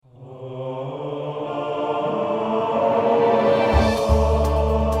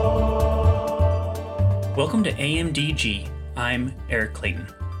Welcome to AMDG. I'm Eric Clayton.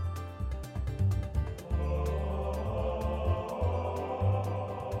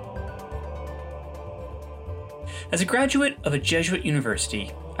 As a graduate of a Jesuit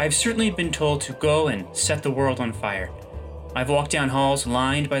university, I've certainly been told to go and set the world on fire. I've walked down halls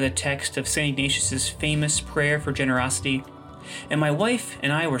lined by the text of St. Ignatius's famous prayer for generosity, and my wife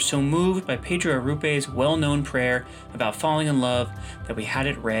and I were so moved by Pedro Arrupe's well-known prayer about falling in love that we had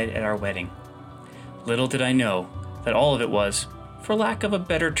it read at our wedding. Little did I know that all of it was, for lack of a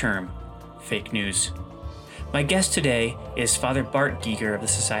better term, fake news. My guest today is Father Bart Giger of the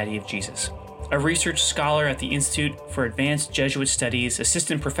Society of Jesus, a research scholar at the Institute for Advanced Jesuit Studies,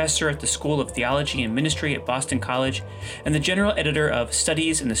 assistant professor at the School of Theology and Ministry at Boston College, and the general editor of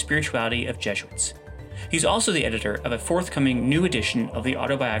Studies in the Spirituality of Jesuits. He's also the editor of a forthcoming new edition of the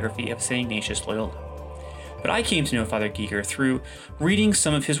autobiography of St. Ignatius Loyola. But I came to know Father Giger through reading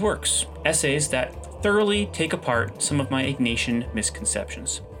some of his works, essays that thoroughly take apart some of my Ignatian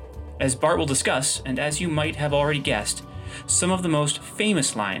misconceptions. As Bart will discuss, and as you might have already guessed, some of the most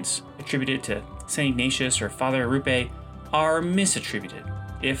famous lines attributed to St. Ignatius or Father Arrupe are misattributed,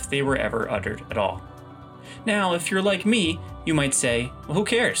 if they were ever uttered at all. Now, if you're like me, you might say, well, who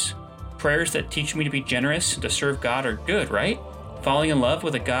cares? Prayers that teach me to be generous and to serve God are good, right? Falling in love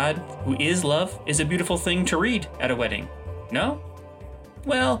with a God who is love is a beautiful thing to read at a wedding. No?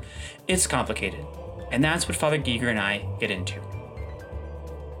 Well, it's complicated, and that's what Father Giger and I get into.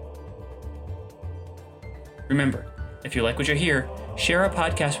 Remember, if you like what you hear, share our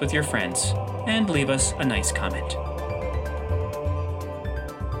podcast with your friends and leave us a nice comment.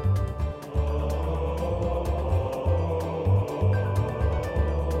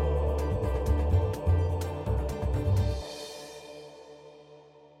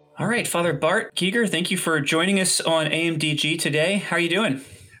 All right, Father Bart Giger, thank you for joining us on AMDG today. How are you doing?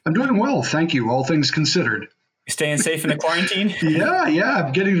 I'm doing well, thank you, all things considered. Staying safe in the quarantine? Yeah.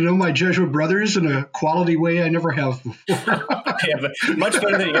 I'm getting to know my Jesuit brothers in a quality way I never have before. Yeah, but much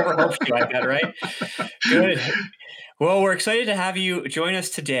better than you ever hoped to, I bet, right? Good. Well, we're excited to have you join us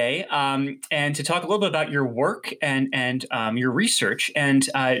today and to talk a little bit about your work and your research. And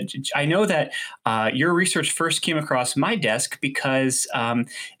I know that your research first came across my desk because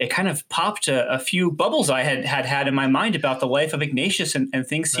it kind of popped a few bubbles I had in my mind about the life of Ignatius and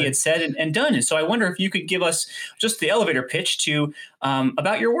things he had said and done. And so I wonder if you could give us just the elevator pitch to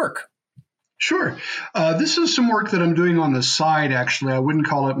about your work. Sure. This is some work that I'm doing on the side, actually. I wouldn't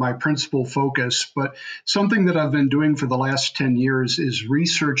call it my principal focus, but something that I've been doing for the last 10 years is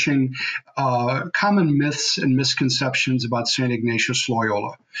researching common myths and misconceptions about St. Ignatius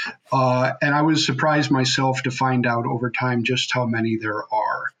Loyola. And I was surprised myself to find out over time just how many there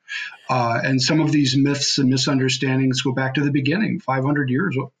are. And some of these myths and misunderstandings go back to the beginning, 500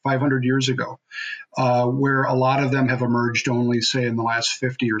 years ago, where a lot of them have emerged only, say, in the last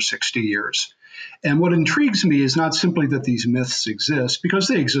 50 or 60 years. And what intrigues me is not simply that these myths exist, because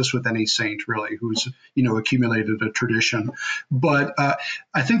they exist with any saint, really, who's, accumulated a tradition. But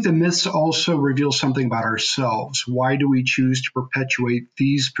I think the myths also reveal something about ourselves. Why do we choose to perpetuate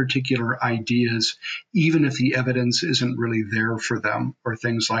these particular ideas, even if the evidence isn't really there for them, or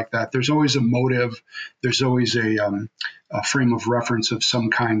things like that? There's always a motive. There's always a frame of reference of some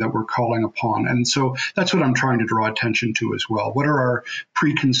kind that we're calling upon. And so that's what I'm trying to draw attention to as well. What are our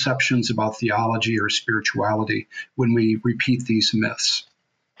preconceptions about theology or spirituality when we repeat these myths?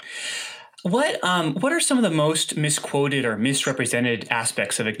 What are some of the most misquoted or misrepresented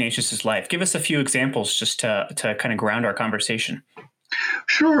aspects of Ignatius's life? Give us a few examples just to kind of ground our conversation.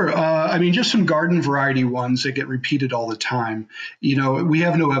 Sure. Just some garden variety ones that get repeated all the time. We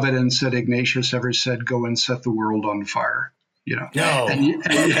have no evidence that Ignatius ever said, "Go and set the world on fire." No.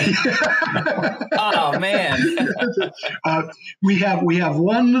 Oh man. We have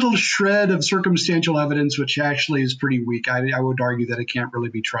one little shred of circumstantial evidence, which actually is pretty weak. I would argue that it can't really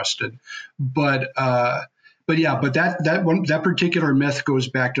be trusted. But that particular myth goes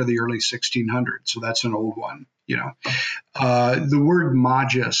back to the early 1600s, so that's an old one. The word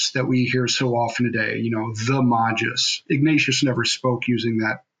magis that we hear so often today, the magis. Ignatius never spoke using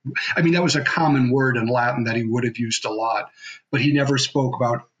that. That was a common word in Latin that he would have used a lot, but he never spoke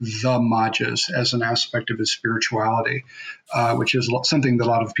about the magis as an aspect of his spirituality, which is something that a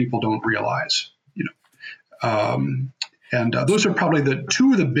lot of people don't realize. Those are probably the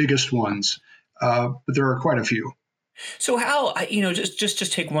two of the biggest ones, but there are quite a few. So how,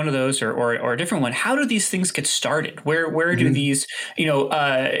 just take one of those or a different one. How do these things get started? Where do these,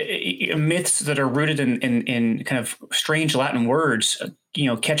 myths that are rooted in kind of strange Latin words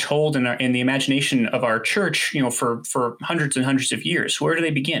catch hold in the imagination of our church, for hundreds and hundreds of years? Where do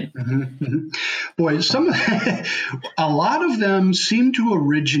they begin? Mm-hmm, mm-hmm. Boy, a lot of them seem to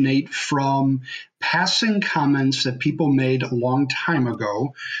originate from passing comments that people made a long time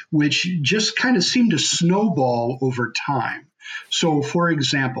ago, which just kind of seem to snowball over time. So, for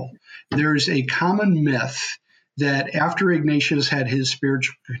example, there's a common myth that after Ignatius had his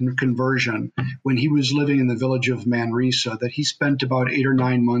spiritual conversion, when he was living in the village of Manresa, that he spent about 8 or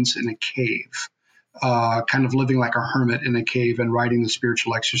 9 months in a cave, kind of living like a hermit in a cave and writing the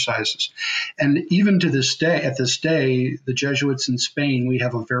spiritual exercises. And even to this day, the Jesuits in Spain, we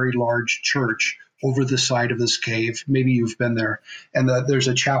have a very large church over the side of this cave. Maybe you've been there. And there's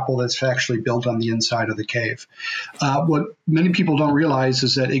a chapel that's actually built on the inside of the cave. What many people don't realize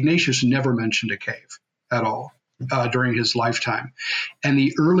is that Ignatius never mentioned a cave at all during his lifetime. And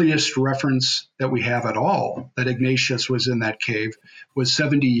the earliest reference that we have at all that Ignatius was in that cave was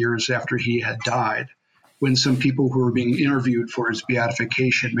 70 years after he had died, when some people who were being interviewed for his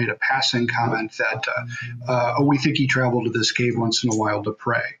beatification made a passing comment that, we think he traveled to this cave once in a while to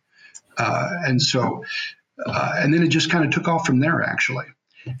pray. And then it just kind of took off from there, actually.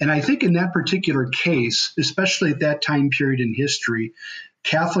 And I think in that particular case, especially at that time period in history,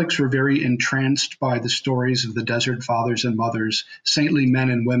 Catholics were very entranced by the stories of the Desert Fathers and Mothers, saintly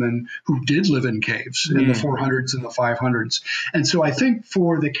men and women who did live in caves in the 400s and the 500s. And so I think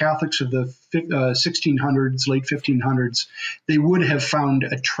for the Catholics of the 1600s, late 1500s, they would have found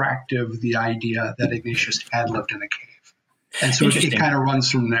attractive the idea that Ignatius had lived in a cave. And so it kind of runs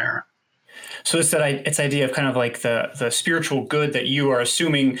from there. So it's idea of kind of like the spiritual good that you are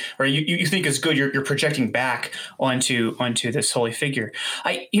assuming, or you think is good, you're projecting back onto this holy figure.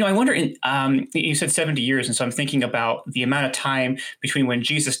 I wonder, you said 70 years, and so I'm thinking about the amount of time between when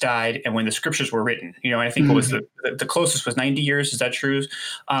Jesus died and when the scriptures were written. And I think what was the closest was 90 years. Is that true?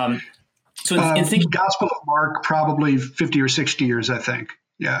 The Gospel of Mark, probably 50 or 60 years, I think.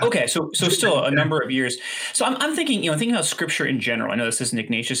 Yeah. Okay, so still a number of years. So I'm thinking, thinking about Scripture in general. I know this isn't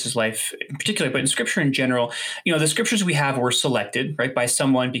Ignatius's life in particular, but in Scripture in general, the Scriptures we have were selected, right, by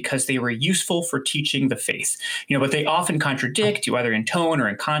someone because they were useful for teaching the faith. But they often contradict, either in tone or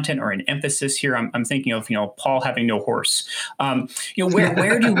in content or in emphasis. Here, I'm thinking of Paul having no horse.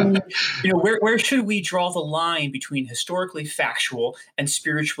 Where do we, where should we draw the line between historically factual and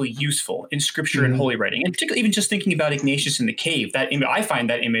spiritually useful in Scripture and holy writing? And particularly, even just thinking about Ignatius in the cave, that I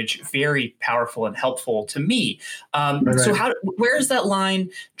find that image very powerful and helpful to me. So where is that line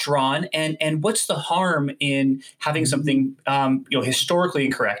drawn, and what's the harm in having something historically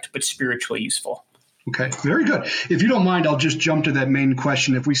incorrect but spiritually useful? Okay, very good. If you don't mind, I'll just jump to that main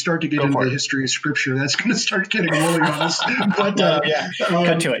question. If we start to get into the history of Scripture, that's going to start getting really on us. But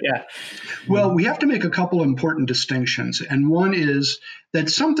cut to it. Yeah. Well, we have to make a couple important distinctions, and one is that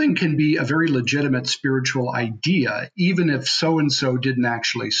something can be a very legitimate spiritual idea, even if so-and-so didn't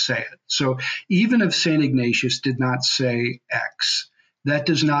actually say it. So even if St. Ignatius did not say X, that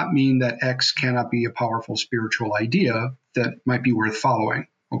does not mean that X cannot be a powerful spiritual idea that might be worth following.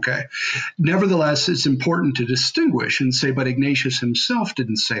 Okay. Nevertheless, it's important to distinguish and say, but Ignatius himself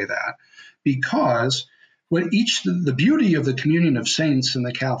didn't say that, because the beauty of the communion of saints in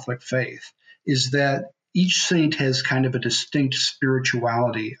the Catholic faith is that each saint has kind of a distinct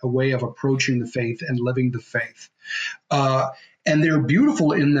spirituality, a way of approaching the faith and living the faith. And they're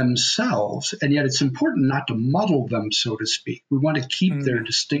beautiful in themselves, and yet it's important not to muddle them, so to speak. We want to keep their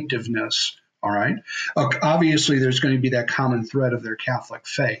distinctiveness. All right. Obviously, there's going to be that common thread of their Catholic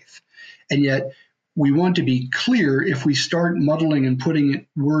faith. And yet we want to be clear if we start muddling and putting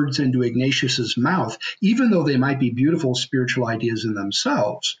words into Ignatius's mouth, even though they might be beautiful spiritual ideas in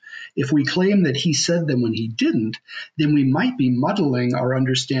themselves. If we claim that he said them when he didn't, then we might be muddling our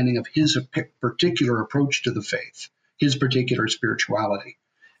understanding of his particular approach to the faith, his particular spirituality.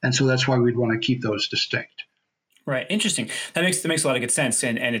 And so that's why we'd want to keep those distinct. Right. Interesting. That makes a lot of good sense.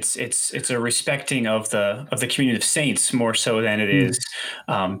 And it's a respecting of the community of saints more so than it is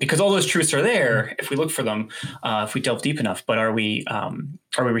because all those truths are there if we look for them, if we delve deep enough. But are we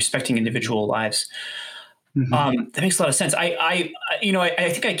respecting individual lives? That makes a lot of sense. I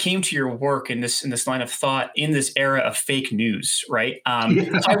think I came to your work in this line of thought in this era of fake news, right? So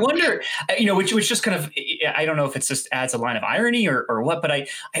I wonder, which just kind of, I don't know if it's just adds a line of irony or what, but I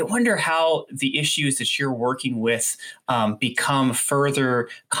wonder how the issues that you're working with become further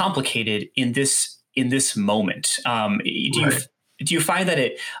complicated in this moment. Do you find that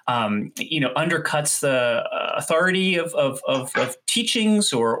it, undercuts the authority of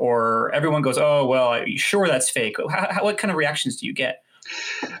teachings, or everyone goes, oh, well, sure, that's fake? What kind of reactions do you get?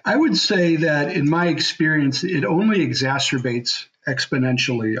 I would say that in my experience, it only exacerbates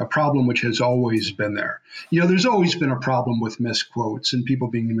exponentially, a problem which has always been there. There's always been a problem with misquotes and people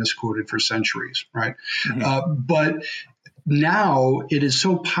being misquoted for centuries, right? But now it is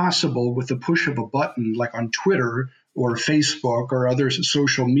so possible with the push of a button, like on Twitter or Facebook or other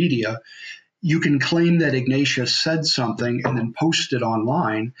social media, you can claim that Ignatius said something and then post it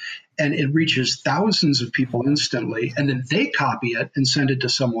online, and it reaches thousands of people instantly, and then they copy it and send it to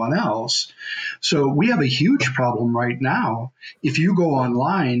someone else. So we have a huge problem right now. If you go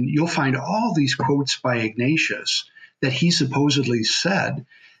online, you'll find all these quotes by Ignatius that he supposedly said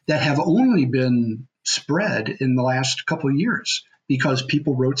that have only been spread in the last couple of years because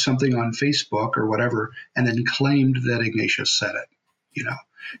people wrote something on Facebook or whatever and then claimed that Ignatius said it,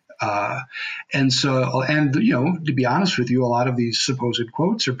 to be honest with you, a lot of these supposed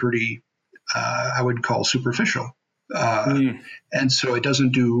quotes are pretty, I would call superficial. And so it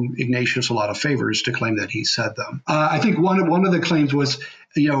doesn't do Ignatius a lot of favors to claim that he said them. I think one of the claims was,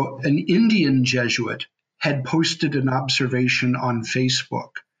 an Indian Jesuit had posted an observation on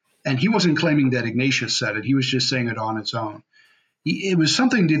Facebook, and he wasn't claiming that Ignatius said it. He was just saying it on its own. It was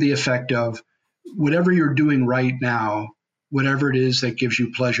something to the effect of, whatever you're doing right now, whatever it is that gives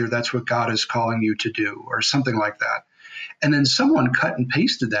you pleasure, that's what God is calling you to do, or something like that. And then someone cut and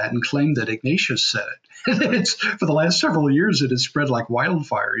pasted that and claimed that Ignatius said it. It's, for the last several years, it has spread like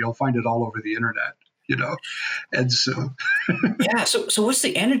wildfire. You'll find it all over the internet, And so, yeah. So what's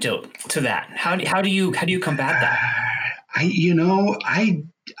the antidote to that? How do you combat that?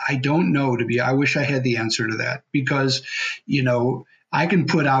 I don't know. I wish I had the answer to that, because, I can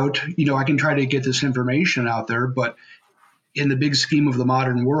put out, I can try to get this information out there, but in the big scheme of the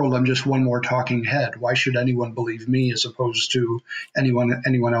modern world, I'm just one more talking head. Why should anyone believe me as opposed to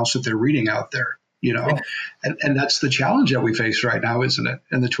anyone else that they're reading out there? Yeah. And that's the challenge that we face right now, isn't it?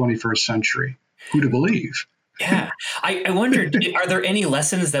 In the 21st century, who to believe? Yeah. I wondered, are there any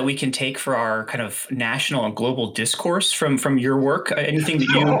lessons that we can take for our kind of national and global discourse from your work? Anything that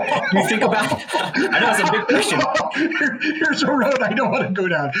you think about? I know it's a big question. Here's a road I don't want to go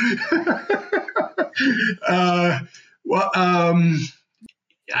down.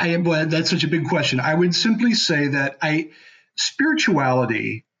 That's such a big question. I would simply say that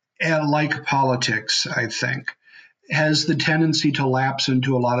spirituality, like politics, I think, has the tendency to lapse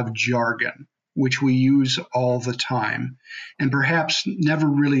into a lot of jargon, which we use all the time, and perhaps never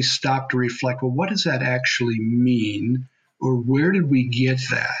really stop to reflect, well, what does that actually mean? Or where did we get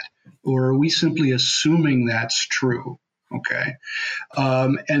that? Or are we simply assuming that's true? Okay.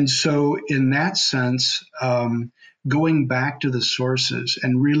 And so in that sense, going back to the sources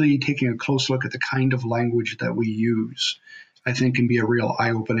and really taking a close look at the kind of language that we use, I think can be a real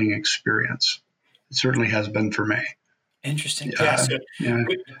eye-opening experience. It certainly has been for me. Interesting. So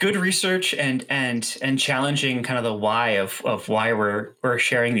good research and challenging kind of the why of why we're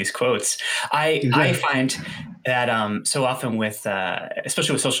sharing these quotes. I find that so often with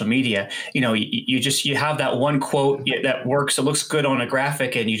especially with social media, you have that one quote that works. It looks good on a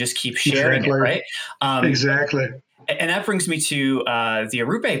graphic, and you just keep sharing it, right? Exactly. And that brings me to the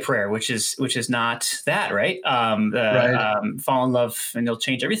Arrupe prayer, which is not that, right? Fall in love and you'll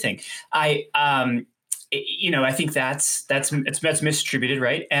change everything. I think that's misdistributed,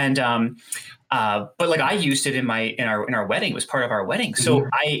 right? And but like I used it in our wedding. It was part of our wedding. So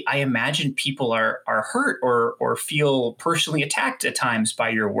I imagine people are hurt or feel personally attacked at times by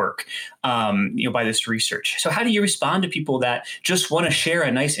your work, by this research. So how do you respond to people that just want to share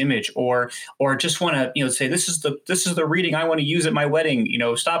a nice image or just want to say this is the reading I want to use at my wedding?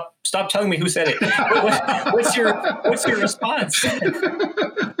 Stop telling me who said it. What's your response?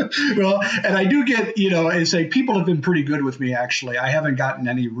 Well, and I do get, I say people have been pretty good with me, actually. I haven't gotten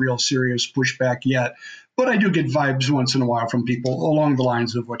any real serious pushback yet, but I do get vibes once in a while from people along the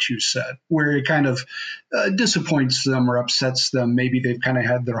lines of what you said, where it kind of disappoints them or upsets them. Maybe they've kind of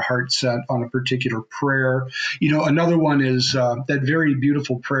had their heart set on a particular prayer. Another one is that very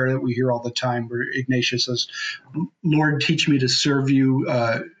beautiful prayer that we hear all the time where Ignatius says, Lord, teach me to serve you.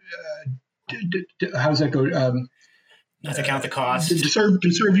 How does that go? Not to count the cost. To serve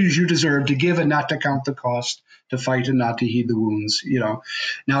you as you deserve, to give and not to count the cost, to fight and not to heed the wounds.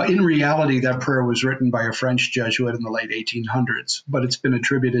 Now, in reality, that prayer was written by a French Jesuit in the late 1800s, but it's been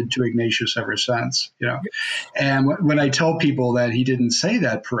attributed to Ignatius ever since. And when I tell people that he didn't say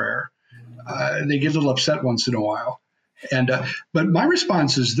that prayer, they get a little upset once in a while. And but my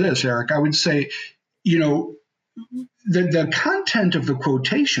response is this, Eric. I would say, the content of the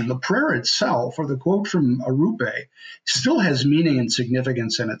quotation, the prayer itself, or the quote from Arrupe, still has meaning and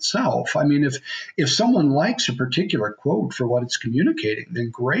significance in itself. I mean, if someone likes a particular quote for what it's communicating, then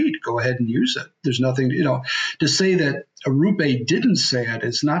great, go ahead and use it. There's nothing, to say that Arrupe didn't say it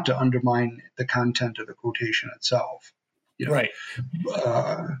is not to undermine the content of the quotation itself. Right.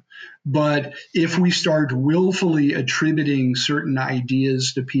 But if we start willfully attributing certain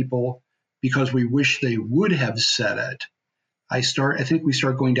ideas to people because we wish they would have said it, I think we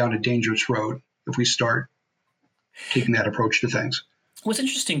start going down a dangerous road if we start taking that approach to things. What's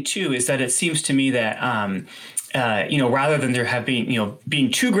interesting too is that it seems to me that rather than there have been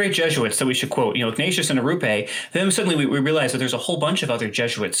being two great Jesuits that we should quote, Ignatius and Arrupe, then suddenly we realize that there's a whole bunch of other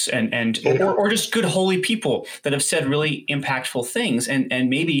Jesuits or just good holy people that have said really impactful things, and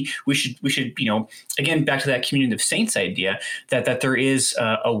maybe we should again back to that communion of saints idea that there is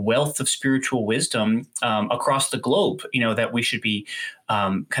a wealth of spiritual wisdom across the globe, that we should be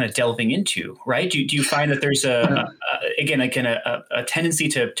kind of delving into, right? Do you find that there's a tendency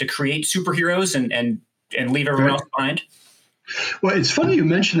to create superheroes and leave everyone else behind? Well, it's funny you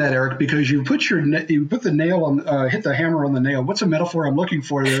mentioned that, Eric, because you put the nail on, hit the hammer on the nail. What's a metaphor I'm looking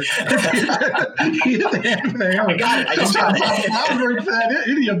for there? You hit the hammer. I got it. I just got it. For that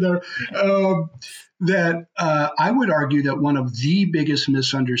idiom there. I would argue that one of the biggest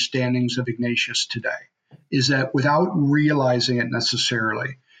misunderstandings of Ignatius today is that without realizing it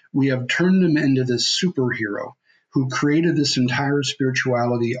necessarily, we have turned him into this superhero who created this entire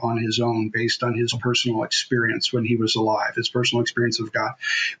spirituality on his own based on his personal experience when he was alive, his personal experience of God,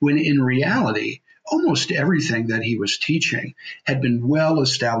 when in reality, almost everything that he was teaching had been well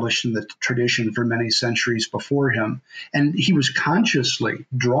established in the tradition for many centuries before him, and he was consciously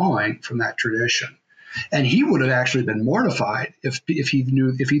drawing from that tradition. And he would have actually been mortified if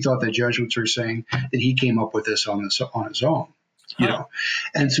he thought the Jesuits are saying that he came up with this on his own.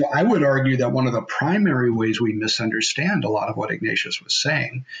 And so I would argue that one of the primary ways we misunderstand a lot of what Ignatius was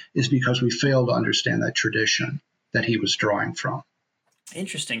saying is because we fail to understand that tradition that he was drawing from.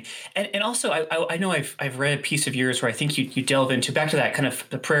 Interesting. And also, I know I've read a piece of yours where I think you delve into, back to that kind of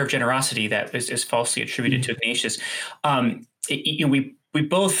the prayer of generosity that is falsely attributed to Ignatius. We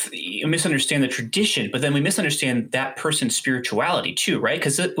both misunderstand the tradition, but then we misunderstand that person's spirituality too, right?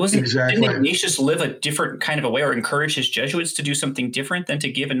 Because didn't Ignatius live a different kind of a way, or encourage his Jesuits to do something different than to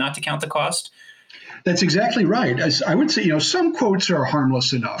give and not to count the cost? That's exactly right. As I would say, some quotes are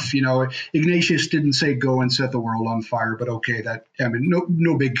harmless enough. Ignatius didn't say go and set the world on fire, but okay,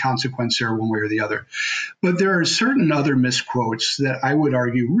 no big consequence there one way or the other. But there are certain other misquotes that I would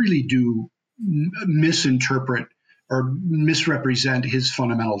argue really do misinterpret or misrepresent his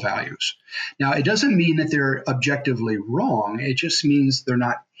fundamental values. Now, it doesn't mean that they're objectively wrong. It just means they're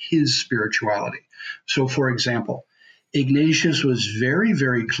not his spirituality. So, for example, Ignatius was very,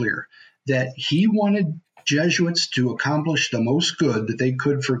 very clear that he wanted Jesuits to accomplish the most good that they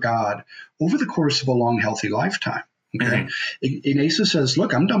could for God over the course of a long, healthy lifetime. Okay. Mm-hmm. Ignatius says,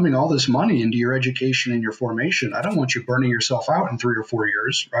 look, I'm dumping all this money into your education and your formation. I don't want you burning yourself out in 3 or 4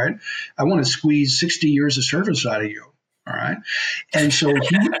 years, right? I want to squeeze 60 years of service out of you. All right. And so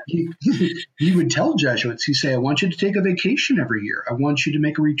he would tell Jesuits, he'd say, I want you to take a vacation every year. I want you to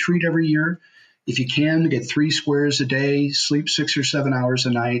make a retreat every year. If you can, get 3 squares a day, sleep 6 or 7 hours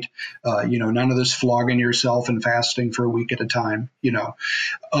a night, none of this flogging yourself and fasting for a week at a time,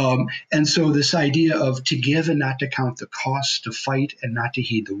 And so this idea of to give and not to count the cost, to fight and not to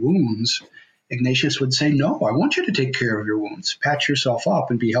heed the wounds, Ignatius would say, no, I want you to take care of your wounds, patch yourself up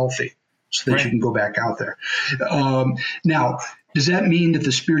and be healthy so that you can go back out there. Now, does that mean that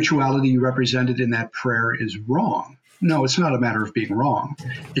the spirituality you represented in that prayer is wrong? No, it's not a matter of being wrong.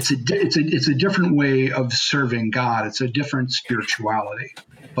 It's a different way of serving God. It's a different spirituality,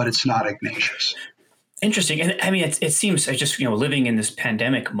 but it's not Ignatius. Interesting. And I mean, it seems just, living in this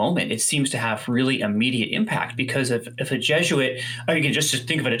pandemic moment, it seems to have really immediate impact because if a Jesuit, just to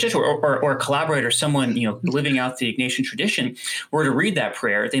think of it, a Jesuit or a collaborator, someone, living out the Ignatian tradition were to read that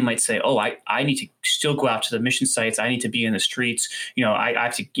prayer, they might say, oh, I need to still go out to the mission sites. I need to be in the streets. I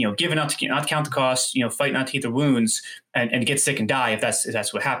have to, give and not count the costs, fight not to heed the wounds, and get sick and die if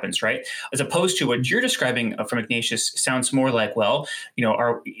that's what happens, right? As opposed to what you're describing from Ignatius sounds more like, well,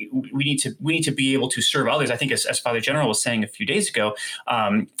 we need to be able to serve others. I think as Father General was saying a few days ago,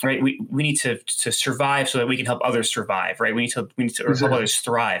 right? We need to survive so that we can help others survive, right? We need to help others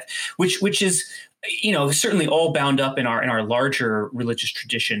thrive, which is certainly all bound up in our larger religious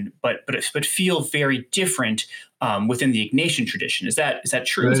tradition, but feel very different within the Ignatian tradition. Is that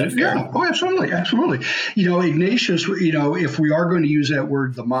true? Is that fair? Yeah. Oh, absolutely, absolutely. Ignatius. If we are going to use that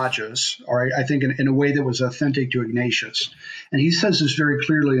word, the Magus, all right, I think in a way that was authentic to Ignatius, and he says this very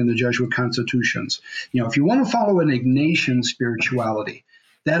clearly in the Jesuit constitutions. If you want to follow an Ignatian spirituality,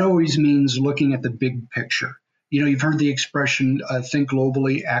 that always means looking at the big picture. You've heard the expression "think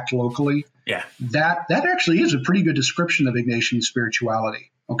globally, act locally." Yeah. That actually is a pretty good description of Ignatian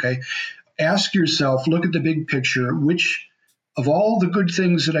spirituality. Okay. Ask yourself, look at the big picture, which of all the good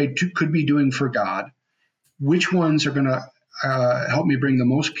things that I could be doing for God, which ones are going to help me bring the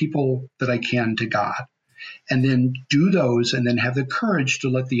most people that I can to God? And then do those, and then have the courage to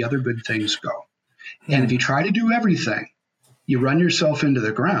let the other good things go. And if you try to do everything, you run yourself into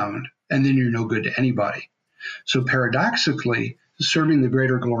the ground, and then you're no good to anybody. So paradoxically, serving the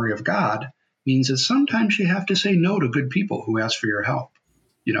greater glory of God means that sometimes you have to say no to good people who ask for your help.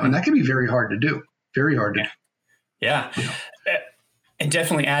 And that can be very hard to do. Very hard to do. Yeah. And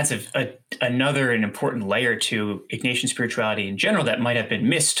definitely adds another an important layer to Ignatian spirituality in general that might have been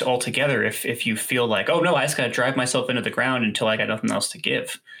missed altogether if you feel like, oh, no, I just got to drive myself into the ground until I got nothing else to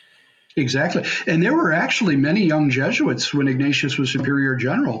give. Exactly. And there were actually many young Jesuits when Ignatius was superior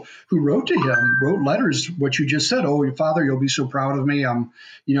general who wrote to him, wrote letters, what you just said, oh, Father, you'll be so proud of me. I'm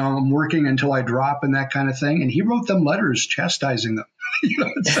working until I drop and that kind of thing. And he wrote them letters chastising them.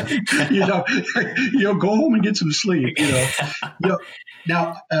 Go home and get some sleep.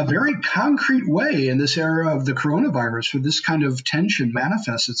 Now, a very concrete way in this era of the coronavirus where this kind of tension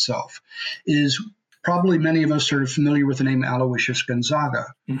manifests itself is probably many of us are familiar with the name Aloysius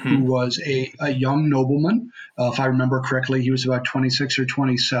Gonzaga, who was a young nobleman. If I remember correctly, he was about 26 or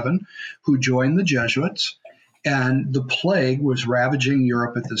 27, who joined the Jesuits. And the plague was ravaging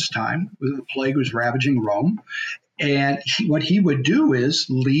Europe at this time. The plague was ravaging Rome. And what he would do is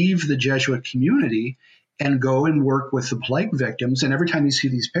leave the Jesuit community and go and work with the plague victims. And every time you see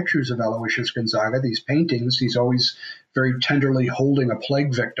these pictures of Aloysius Gonzaga, these paintings, he's always very tenderly holding a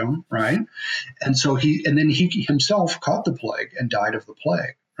plague victim, right? And so he himself caught the plague and died of the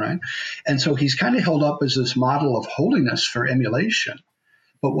plague, right? And so he's kind of held up as this model of holiness for emulation.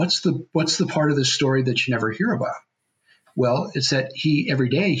 But what's the part of the story that you never hear about? Well, it's that every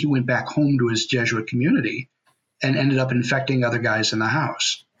day he went back home to his Jesuit community and ended up infecting other guys in the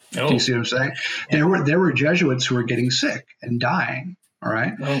house. Oh. Do you see what I'm saying? Yeah. There were Jesuits who were getting sick and dying, all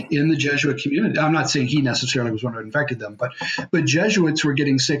right, in the Jesuit community. I'm not saying he necessarily was one who infected them, but Jesuits were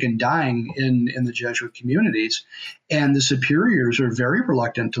getting sick and dying in the Jesuit communities, and the superiors were very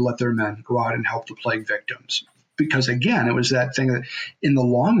reluctant to let their men go out and help the plague victims. Because, again, it was that thing that in the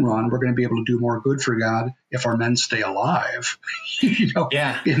long run, we're going to be able to do more good for God if our men stay alive, in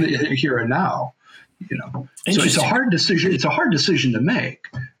the here and now. So it's a hard decision. It's a hard decision to make,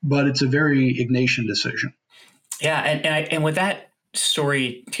 but it's a very Ignatian decision. Yeah, and with that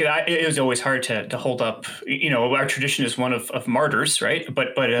story, it was always hard to hold up. Our tradition is one of martyrs, right?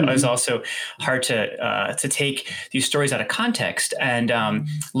 But it was also hard to take these stories out of context and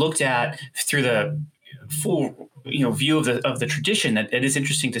looked at through the full view of the tradition that it is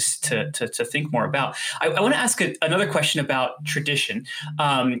interesting to think more about. I want to ask another question about tradition,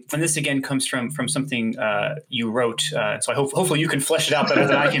 and this again comes from something you wrote. So hopefully you can flesh it out better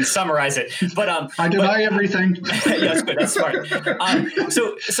than I can summarize it. But I deny everything. Yeah, that's good. That's smart.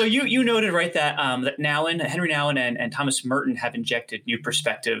 So you noted, right, that Henry Nouwen and Thomas Merton have injected new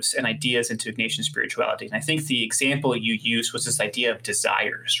perspectives and ideas into Ignatian spirituality, and I think the example you used was this idea of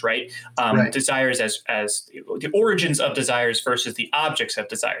desires, right? Right. Desires as the origins of desires versus the objects of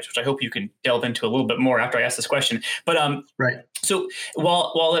desires, which I hope you can delve into a little bit more after I ask this question. But right. So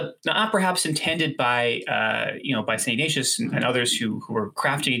while not perhaps intended by St. Ignatius and others who were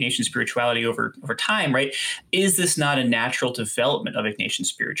crafting Ignatian spirituality over time, right? Is this not a natural development of Ignatian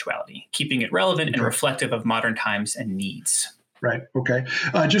spirituality, keeping it relevant and reflective of modern times and needs? Right. Okay.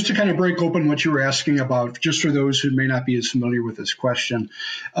 Just to kind of break open what you were asking about, just for those who may not be as familiar with this question,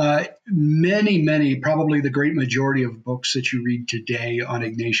 many, probably the great majority of books that you read today on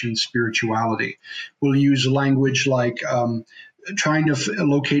Ignatian spirituality will use language like trying to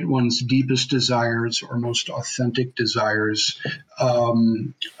locate one's deepest desires or most authentic desires,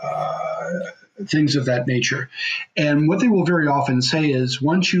 things of that nature. And what they will very often say is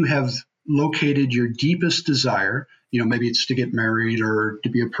once you have located your deepest desire, maybe it's to get married or to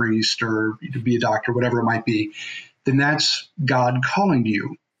be a priest or to be a doctor, whatever it might be, then that's God calling to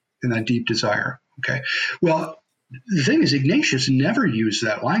you in that deep desire. Okay. Well, the thing is, Ignatius never used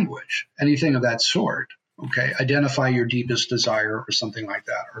that language, anything of that sort. Okay, identify your deepest desire or something like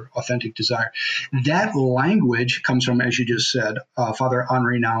that, or authentic desire. That language comes from, as you just said, Father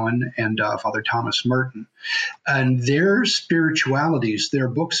Henri Nouwen and Father Thomas Merton. And their spiritualities, their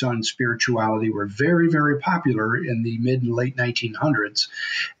books on spirituality were very, very popular in the mid and late 1900s.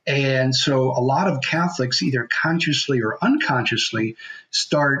 And so a lot of Catholics, either consciously or unconsciously,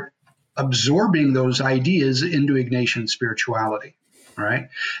 start absorbing those ideas into Ignatian spirituality. All right.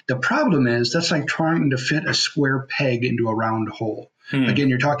 The problem is that's like trying to fit a square peg into a round hole. Again,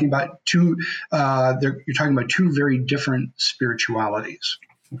 you're talking about two very different spiritualities.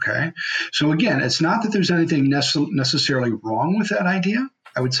 Okay. So again, it's not that there's anything necessarily wrong with that idea,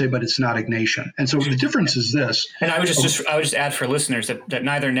 I would say, but it's not Ignatian. And so the difference is this. And I would just add for listeners that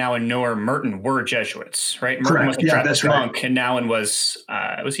neither Nouwen nor Merton were Jesuits, right? Merton was a Trappist monk, and Nouwen was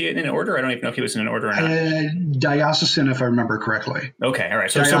he in an order? I don't even know if he was in an order or not. Diocesan, if I remember correctly. Okay, all right.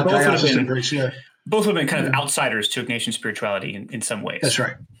 So both would have been kind of outsiders to Ignatian spirituality in some ways. That's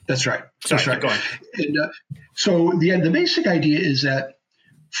right. Sorry, keep going. And, so the basic idea is that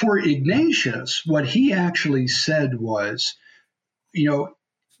for Ignatius, what he actually said was,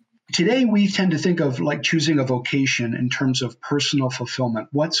 today we tend to think of like choosing a vocation in terms of personal fulfillment.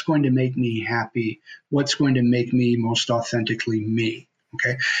 What's going to make me happy? What's going to make me most authentically me?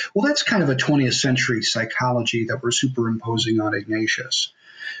 Okay. Well, that's kind of a 20th century psychology that we're superimposing on Ignatius.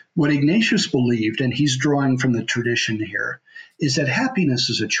 What Ignatius believed, and he's drawing from the tradition here, is that happiness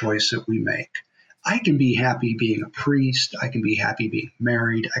is a choice that we make. I can be happy being a priest. I can be happy being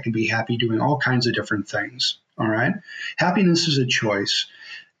married. I can be happy doing all kinds of different things. All right. Happiness is a choice.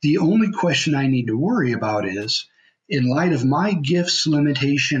 The only question I need to worry about is, in light of my gifts,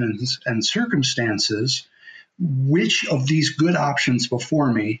 limitations, and circumstances, which of these good options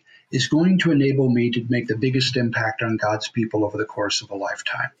before me is going to enable me to make the biggest impact on God's people over the course of a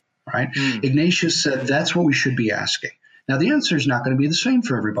lifetime? Right. Ignatius said that's what we should be asking. Now, the answer is not going to be the same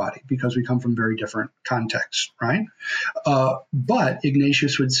for everybody because we come from very different contexts, right? But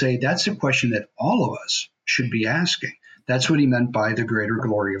Ignatius would say that's a question that all of us should be asking. That's what he meant by the greater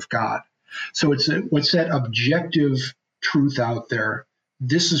glory of God. So what's that objective truth out there?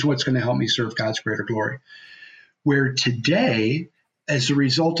 This is what's going to help me serve God's greater glory. Where today, as a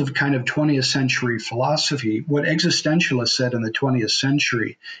result of kind of 20th century philosophy, what existentialists said in the 20th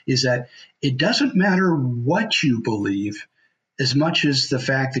century is that it doesn't matter what you believe as much as the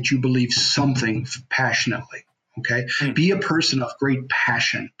fact that you believe something passionately, okay? Be a person of great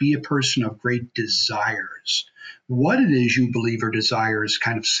passion. Be a person of great desires. What it is you believe or desire is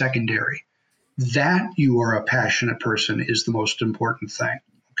kind of secondary. That you are a passionate person is the most important thing,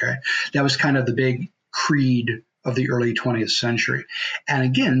 okay? That was kind of the big creed of the early 20th century. And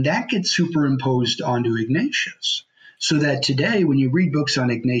again, that gets superimposed onto Ignatius. So that today, when you read books on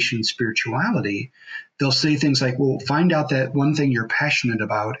Ignatian spirituality, they'll say things like, well, find out that one thing you're passionate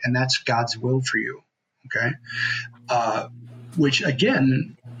about, and that's God's will for you, okay? Which,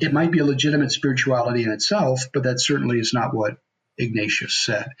 again, it might be a legitimate spirituality in itself, but that certainly is not what Ignatius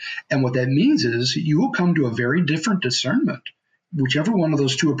said. And what that means is you will come to a very different discernment. Whichever one of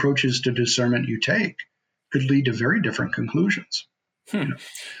those two approaches to discernment you take could lead to very different conclusions.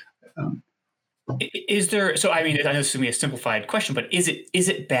 Is there? So I mean, I know this is going to be a simplified question, but is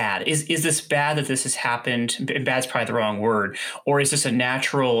it bad? Is this bad that this has happened? And bad's probably the wrong word. Or is this a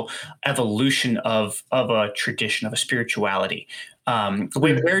natural evolution of a tradition, of a spirituality?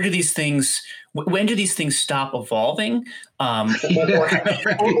 Where do these things? When do these things stop evolving? Or do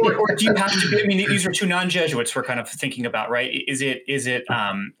you have to be? I mean, these are two non-Jesuits we're kind of thinking about, right? Is it?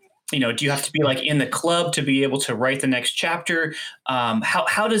 Do you have to be like in the club to be able to write the next chapter?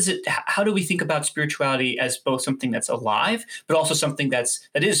 How do we think about spirituality as both something that's alive, but also something that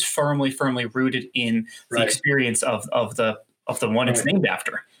is firmly rooted in the experience of the one it's named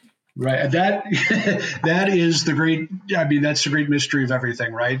after? Right. That is the great, that's the great mystery of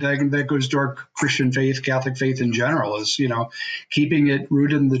everything, right? That goes to our Christian faith, Catholic faith in general, is, keeping it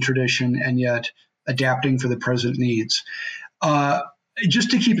rooted in the tradition and yet adapting for the present needs.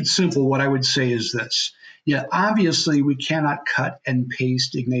 Just to keep it simple, what I would say is this. Yeah, obviously we cannot cut and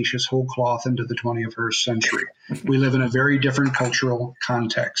paste Ignatius whole cloth into the 21st century. We live in a very different cultural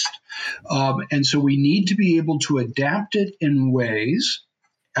context. And so we need to be able to adapt it in ways,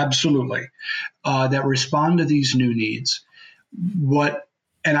 absolutely, that respond to these new needs.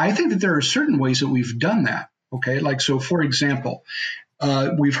 And I think that there are certain ways that we've done that. Okay, so for example,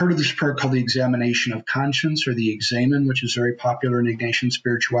 we've heard of this prayer called the examination of conscience, or the examen, which is very popular in Ignatian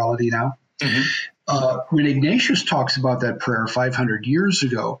spirituality now. Mm-hmm. When Ignatius talks about that prayer 500 years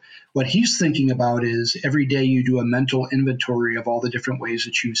ago, what he's thinking about is every day you do a mental inventory of all the different ways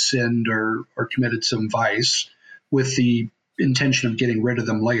that you've sinned or committed some vice with the intention of getting rid of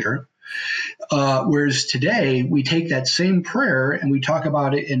them later. Whereas today, we take that same prayer and we talk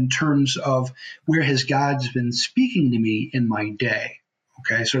about it in terms of where has God been speaking to me in my day.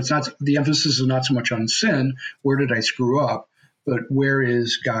 Okay, so it's not, the emphasis is not so much on sin, where did I screw up, but where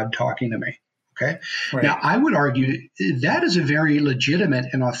is God talking to me? Okay. Right. Now, I would argue that is a very legitimate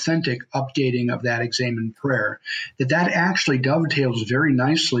and authentic updating of that examined prayer, that actually dovetails very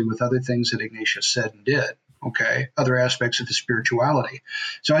nicely with other things that Ignatius said and did. Okay, other aspects of the spirituality.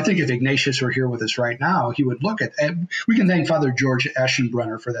 So I think if Ignatius were here with us right now, he would look at, and we can thank Father George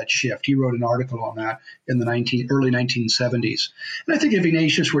Aschenbrenner for that shift. He wrote an article on that in the early 1970s. And I think if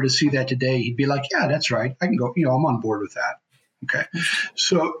Ignatius were to see that today, he'd be like, yeah, that's right. I can go, I'm on board with that. Okay.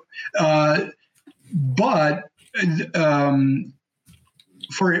 So,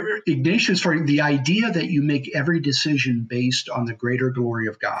 for Ignatius, for the idea that you make every decision based on the greater glory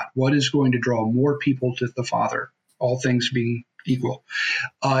of God, what is going to draw more people to the Father, all things being equal,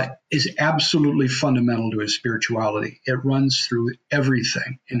 is absolutely fundamental to his spirituality. It runs through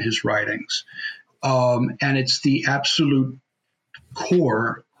everything in his writings. And it's the absolute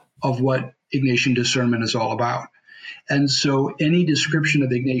core of what Ignatian discernment is all about. And so any description of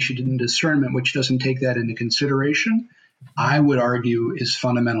Ignatian discernment which doesn't take that into consideration, I would argue, is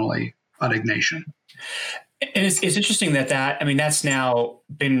fundamentally un-Ignatian. And it's interesting that's now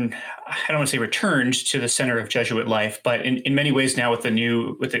been, I don't want to say returned to the center of Jesuit life, but in many ways now with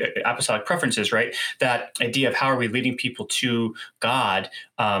the apostolic preferences, right? That idea of how are we leading people to God,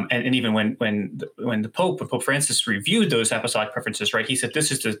 and even when Pope Francis reviewed those apostolic preferences, right? He said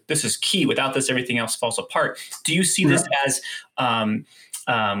this is key. Without this, everything else falls apart. Do you see this as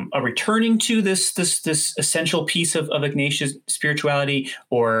a returning to this essential piece of Ignatius spirituality,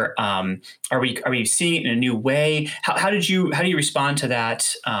 or are we seeing it in a new way? How do you respond to that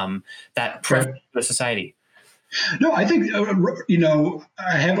preference of the society? No, I think I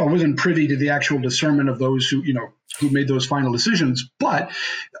wasn't privy to the actual discernment of those who made those final decisions, but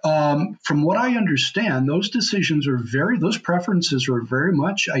from what I understand, those preferences are very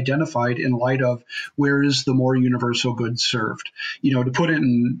much identified in light of where is the more universal good served. To put it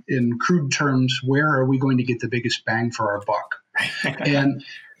in crude terms, where are we going to get the biggest bang for our buck? And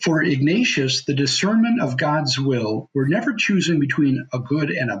for Ignatius, the discernment of God's will, we're never choosing between a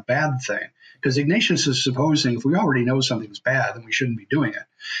good and a bad thing. Because Ignatius is supposing if we already know something's bad, then we shouldn't be doing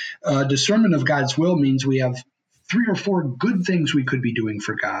it. Discernment of God's will means we have 3 or 4 good things we could be doing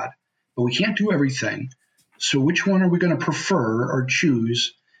for God, but we can't do everything. So which one are we going to prefer or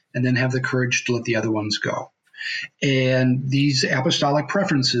choose, and then have the courage to let the other ones go? And these apostolic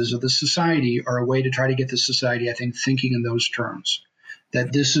preferences of the society are a way to try to get the society, I think, thinking in those terms,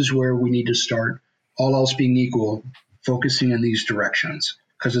 that this is where we need to start, all else being equal, focusing in these directions,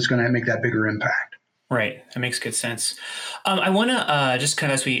 because it's going to make that bigger impact. Right. That makes good sense. I want to just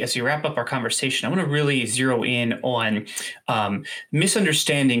kind of as we wrap up our conversation, I want to really zero in on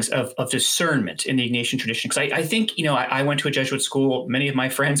misunderstandings of discernment in the Ignatian tradition. Because I think, I went to a Jesuit school. Many of my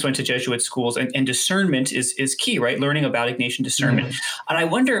friends went to Jesuit schools, and discernment is key, right? Learning about Ignatian discernment. Mm-hmm. And I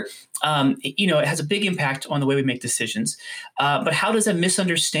wonder, it has a big impact on the way we make decisions. But how does a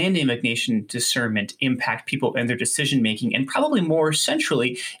misunderstanding of Ignatian discernment impact people and their decision making, and probably more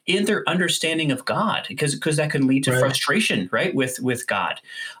centrally in their understanding of God? Because that can lead to frustration, right, with God.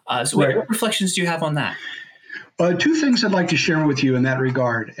 So what reflections do you have on that? 2 things I'd like to share with you in that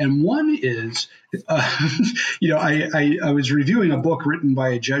regard. And one is, I was reviewing a book written by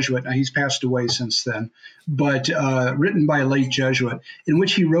a Jesuit. Now, he's passed away since then, but written by a late Jesuit, in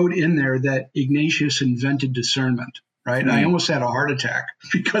which he wrote in there that Ignatius invented discernment, right? Mm-hmm. I almost had a heart attack,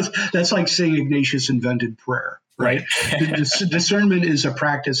 because that's like saying Ignatius invented prayer. Right. Discernment is a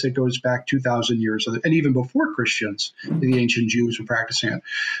practice that goes back 2,000 years, and even before Christians, the ancient Jews were practicing it.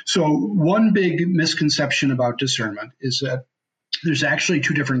 So one big misconception about discernment is that there's actually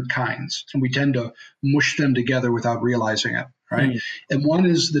 2 different kinds, and we tend to mush them together without realizing it. Right. And one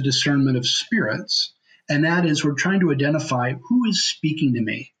is the discernment of spirits, and that is we're trying to identify who is speaking to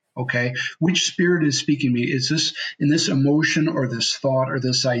me. Okay, which spirit is speaking to me? Is this in this emotion or this thought or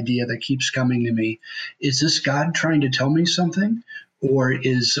this idea that keeps coming to me? Is this God trying to tell me something? Or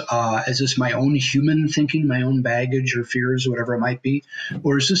is this my own human thinking, my own baggage or fears, whatever it might be?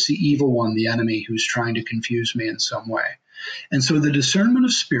 Or is this the evil one, the enemy, who's trying to confuse me in some way? And so the discernment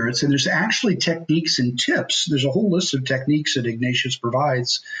of spirits, and there's actually techniques and tips. There's a whole list of techniques that Ignatius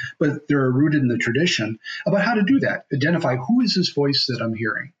provides, but they're rooted in the tradition about how to do that. Identify who is this voice that I'm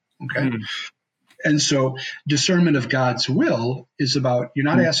hearing. Okay. And so discernment of God's will is about, you're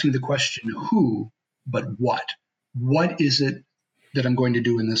not asking the question who, but what. What is it that I'm going to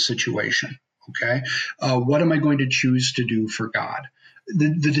do in this situation? Okay. What am I going to choose to do for God?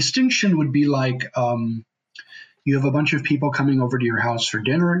 The distinction would be like, you have a bunch of people coming over to your house for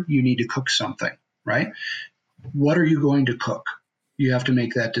dinner. You need to cook something, right? What are you going to cook? You have to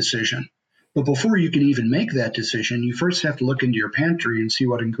make that decision. But before you can even make that decision, you first have to look into your pantry and see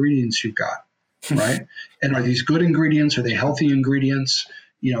what ingredients you've got, right? And are these good ingredients? Are they healthy ingredients?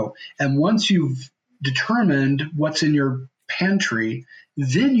 And once you've determined what's in your pantry,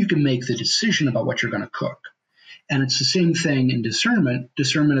 then you can make the decision about what you're going to cook. And it's the same thing in discernment.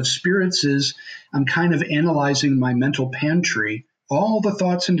 Discernment of spirits is I'm kind of analyzing my mental pantry, all the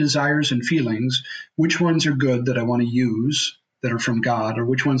thoughts and desires and feelings, which ones are good that I want to use that are from God, or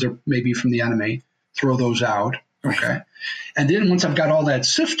which ones are maybe from the enemy, throw those out, okay? And then once I've got all that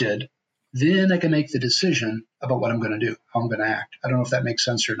sifted, then I can make the decision about what I'm going to do, how I'm going to act. I don't know if that makes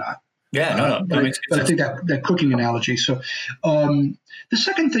sense or not. Yeah, no, that makes but sense. I think that cooking analogy. So the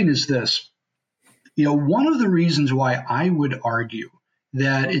second thing is this. One of the reasons why I would argue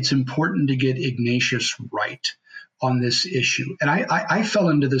that it's important to get Ignatius right on this issue, and I fell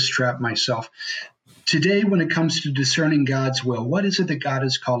into this trap myself. Today, when it comes to discerning God's will, what is it that God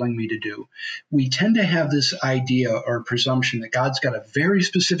is calling me to do? We tend to have this idea or presumption that God's got a very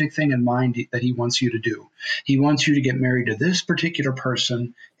specific thing in mind that he wants you to do. He wants you to get married to this particular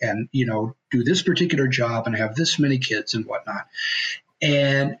person and, do this particular job and have this many kids and whatnot.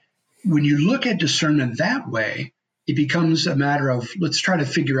 And when you look at discernment that way, it becomes a matter of let's try to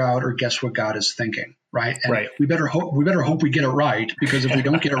figure out or guess what God is thinking, right? And right. we better hope we get it right, because if we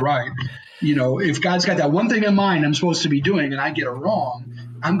don't get it right, if God's got that one thing in mind I'm supposed to be doing and I get it wrong,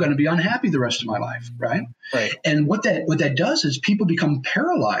 I'm going to be unhappy the rest of my life, right? Right. And what that does is people become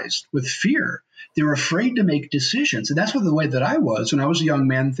paralyzed with fear. They're afraid to make decisions. And that's the way that I was when I was a young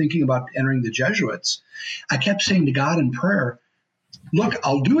man thinking about entering the Jesuits. I kept saying to God in prayer, look,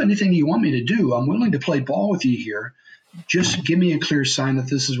 I'll do anything you want me to do. I'm willing to play ball with you here. Just give me a clear sign that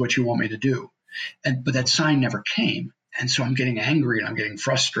this is what you want me to do. But that sign never came. And so I'm getting angry and I'm getting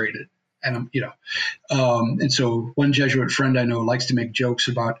frustrated. And and so one Jesuit friend I know likes to make jokes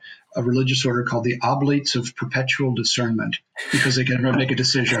about a religious order called the Oblates of Perpetual Discernment, because they can never make a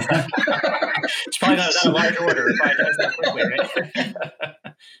decision. It's probably not a large order. It probably does that quickly, right?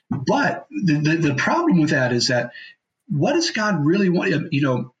 But the problem with that is that what does God really want?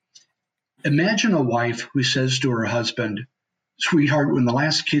 Imagine a wife who says to her husband, sweetheart, when the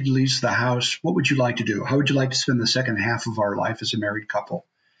last kid leaves the house, what would you like to do? How would you like to spend the second half of our life as a married couple?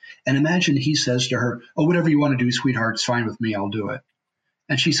 And imagine he says to her, oh, whatever you want to do, sweetheart, it's fine with me. I'll do it.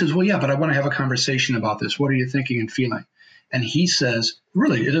 And she says, well, yeah, but I want to have a conversation about this. What are you thinking and feeling? And he says,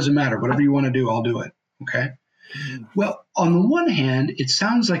 really, it doesn't matter. Whatever you want to do, I'll do it. Okay. Well, on the one hand, it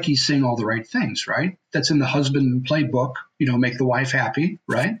sounds like he's saying all the right things, right? That's in the husband playbook, make the wife happy,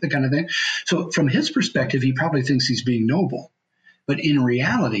 right? That kind of thing. So from his perspective, he probably thinks he's being noble. But in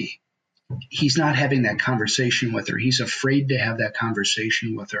reality, he's not having that conversation with her. He's afraid to have that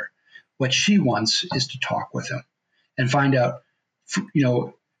conversation with her. What she wants is to talk with him and find out,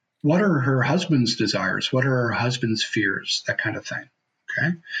 what are her husband's desires? What are her husband's fears? That kind of thing.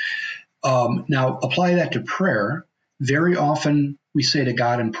 Okay. Now, apply that to prayer. Very often we say to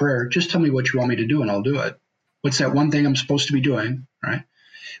God in prayer, just tell me what you want me to do and I'll do it. What's that one thing I'm supposed to be doing, right?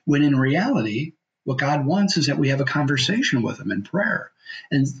 When in reality, what God wants is that we have a conversation with him in prayer.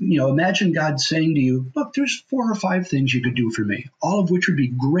 And, imagine God saying to you, look, there's 4 or 5 things you could do for me, all of which would be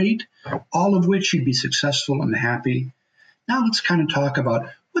great, all of which you'd be successful and happy. Now let's kind of talk about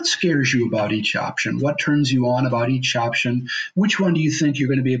what scares you about each option? What turns you on about each option? Which one do you think you're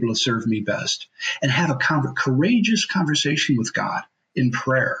going to be able to serve me best? And have a courageous conversation with God in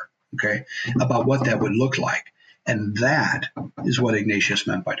prayer, okay, about what that would look like. And that is what Ignatius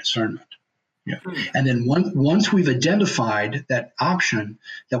meant by discernment. Yeah. And then once we've identified that option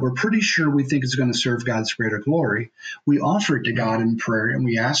that we're pretty sure we think is going to serve God's greater glory, we offer it to God in prayer and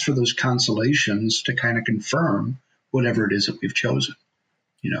we ask for those consolations to kind of confirm whatever it is that we've chosen.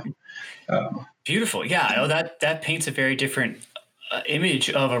 Beautiful. Yeah. That paints a very different image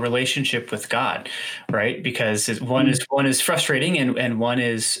of a relationship with God, right? Because one is frustrating and one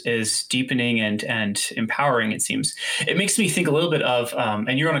is deepening and empowering. It seems. It makes me think a little bit of,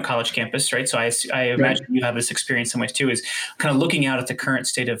 and you're on a college campus, right? So I imagine you have this experience in some ways too. Is kind of looking out at the current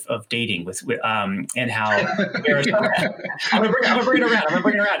state of dating with and how I'm gonna bring it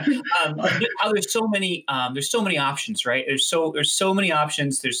around. How there's so many options, right? There's so many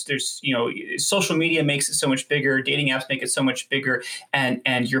options. There's social media makes it so much bigger. Dating apps make it so much bigger. another,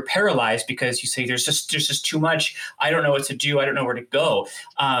 and you're paralyzed because you say there's just too much. I don't know what to do. I don't know where to go.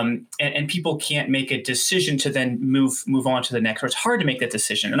 And people can't make a decision to then move on to the next, or it's hard to make that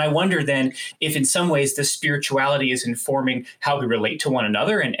decision. And I wonder then if in some ways this spirituality is informing how we relate to one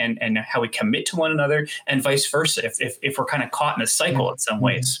another and how we commit to one another, and vice versa, if we're kind of caught in a cycle in some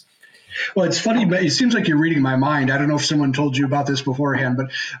ways. Well, it's funny, but it seems like you're reading my mind. I don't know if someone told you about this beforehand, but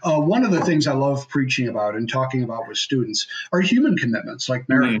one of the things I love preaching about and talking about with students are human commitments like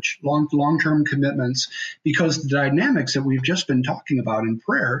marriage, long-term commitments, because the dynamics that we've just been talking about in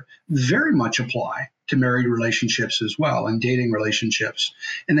prayer very much apply to married relationships as well, and dating relationships,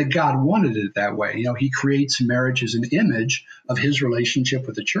 and that God wanted it that way. You know, he creates marriage as an image of his relationship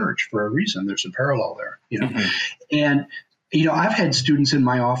with the church for a reason. There's a parallel there, you know. And you know, I've had students in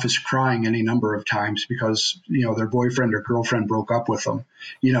my office crying any number of times because, you know, their boyfriend or girlfriend broke up with them,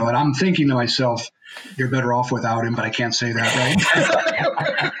 you know, and I'm thinking to myself, you're better off without him, but I can't say that, right?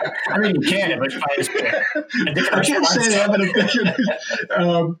 I mean, you can, but I can't say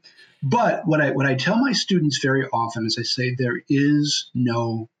that, but what I tell my students very often is I say, there is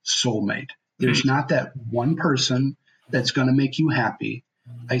no soulmate. There's not that one person that's going to make you happy.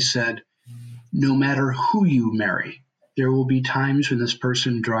 I said, no matter who you marry, there will be times when this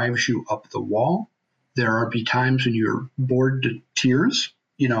person drives you up the wall. There will be times when you're bored to tears,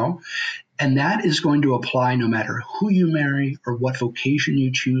 you know, and that is going to apply no matter who you marry or what vocation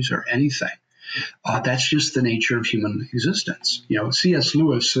you choose or anything. That's just the nature of human existence. You know, C.S.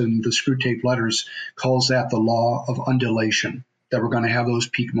 Lewis in the Screwtape Letters calls that the law of undulation, that we're going to have those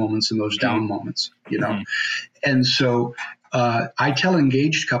peak moments and those down moments, you know. And so I tell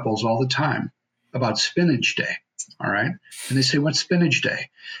engaged couples all the time about Spinach Day. All right. And they say, what's Spinach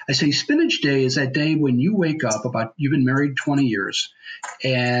Day? I say, Spinach Day is that day when you wake up you've been married 20 years.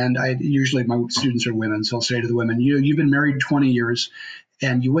 And usually my students are women. So I'll say to the women, you've been married 20 years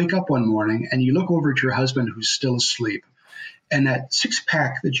and you wake up one morning and you look over at your husband who's still asleep. And that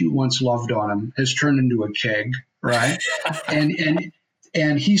 6-pack that you once loved on him has turned into a keg. Right.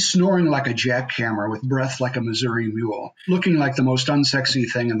 And he's snoring like a jackhammer with breath like a Missouri mule, looking like the most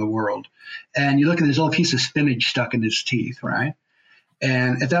unsexy thing in the world. And you look at this little piece of spinach stuck in his teeth, right?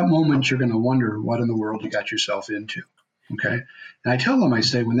 And at that moment, you're going to wonder what in the world you got yourself into, okay? And I tell them, I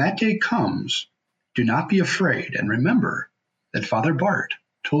say, when that day comes, do not be afraid. And remember that Father Bart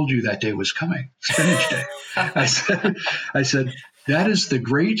told you that day was coming, Spinach Day. I said, that is the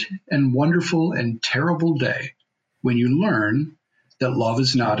great and wonderful and terrible day when you learn that love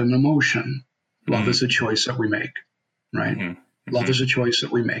is not an emotion. Love is a choice that we make, right? Love is a choice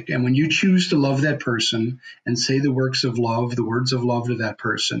that we make. And when you choose to love that person and say the works of love, the words of love to that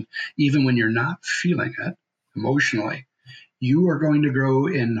person, even when you're not feeling it emotionally, you are going to grow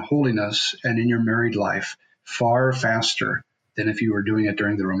in holiness and in your married life far faster than if you were doing it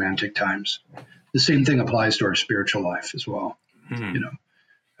during the romantic times. The same thing applies to our spiritual life as well, you know.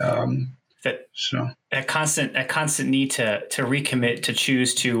 That constant need to recommit, to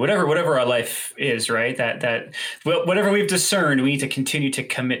choose to whatever our life is, right? That whatever we've discerned, we need to continue to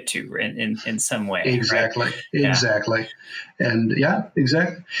commit to in some way. Exactly. Right? Exactly. And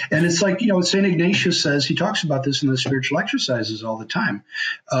exactly. And it's like, you know, St. Ignatius says, he talks about this in the spiritual exercises all the time.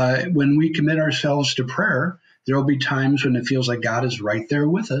 When we commit ourselves to prayer, there will be times when it feels like God is right there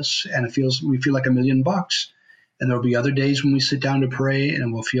with us, and we feel like $1 million. And there'll be other days when we sit down to pray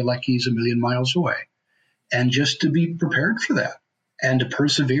and we'll feel like he's 1,000,000 miles away. And just to be prepared for that and to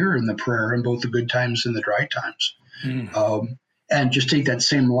persevere in the prayer in both the good times and the dry times. And just take that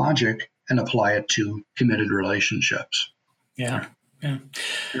same logic and apply it to committed relationships. Yeah.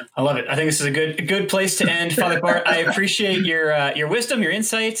 I love it. I think this is a good place to end, Father Bart. I appreciate your wisdom, your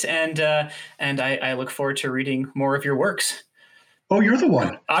insights, and I look forward to reading more of your works. Oh, you're the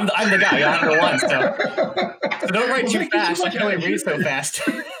one. I'm the guy. I'm the one. So don't write too fast. I can only read so fast.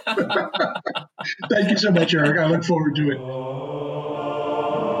 Thank you so much, Eric. I look forward to it.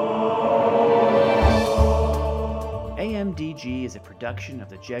 AMDG is a production of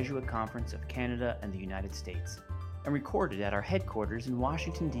the Jesuit Conference of Canada and the United States and recorded at our headquarters in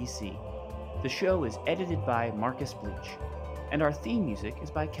Washington, D.C. The show is edited by Marcus Bleach, and our theme music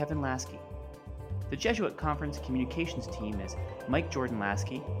is by Kevin Lasky. The Jesuit Conference communications team is Mike Jordan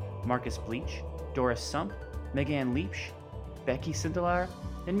Lasky, Marcus Bleach, Doris Sump, Megan Leach, Becky Sindelar,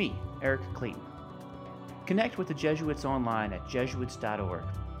 and me, Eric Clayton. Connect with the Jesuits online at jesuits.org,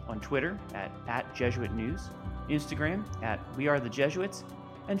 on Twitter at Jesuit News, Instagram at We Are the Jesuits,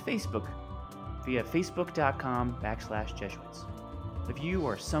 and Facebook via facebook.com/Jesuits. If you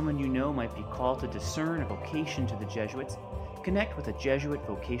or someone you know might be called to discern a vocation to the Jesuits, connect with a Jesuit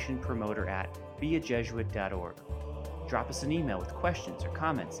vocation promoter at beajesuit.org. drop us an email with questions or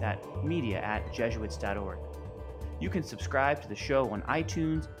comments at media@jesuits.org. You can subscribe to the show on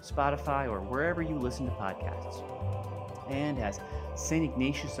iTunes, Spotify, or wherever you listen to podcasts. And as St.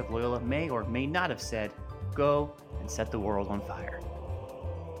 Ignatius of Loyola may or may not have said, go and set the world on fire.